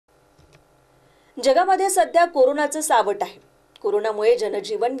जगामध्ये सध्या कोरोनाचं सावट आहे। कोरोनामुळे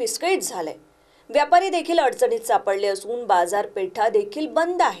जनजीवन विस्कळीत झालंय। व्यापारी देखील अडचणीत सापडले असून बाजारपेठा देखील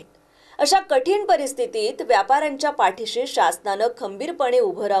बंद आहेत। अशा कठीण परिस्थितीत व्यापाऱ्यांच्या पाठीशी शासनानं खंबीरपणे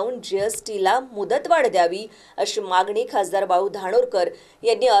उभं राहून जीएसटीला मुदतवाढ द्यावी अशी मागणी खासदार बाळू धानोरकर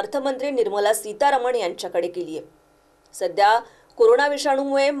यांनी अर्थमंत्री निर्मला सीतारामन यांच्याकडे केली आहे। सध्या कोरोना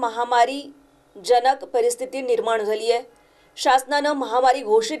विषाणूमुळे महामारीजनक परिस्थिती निर्माण झाली आहे। शासनानं महामारी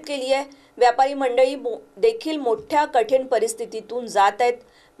घोषित केली आहे। व्यापारी मंडळी देखील मोठ्या कठीण परिस्थितीतून जात आहेत।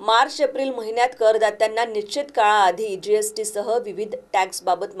 मार्च-एप्रिल महिन्यात करदात्यांना निश्चित काळाआधी जीएसटीसह विविध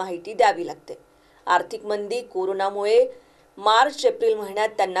टॅक्सबाबत माहिती द्यावी लागते। आर्थिक मंदी कोरोनामुळे मार्च-एप्रिल महिन्यात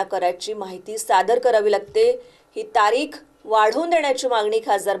त्यांना कराची माहिती सादर करावी लागते। ही तारीख वाढवून देण्याची मागणी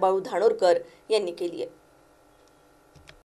खासदार बाळू धानोरकर यांनी केली आहे।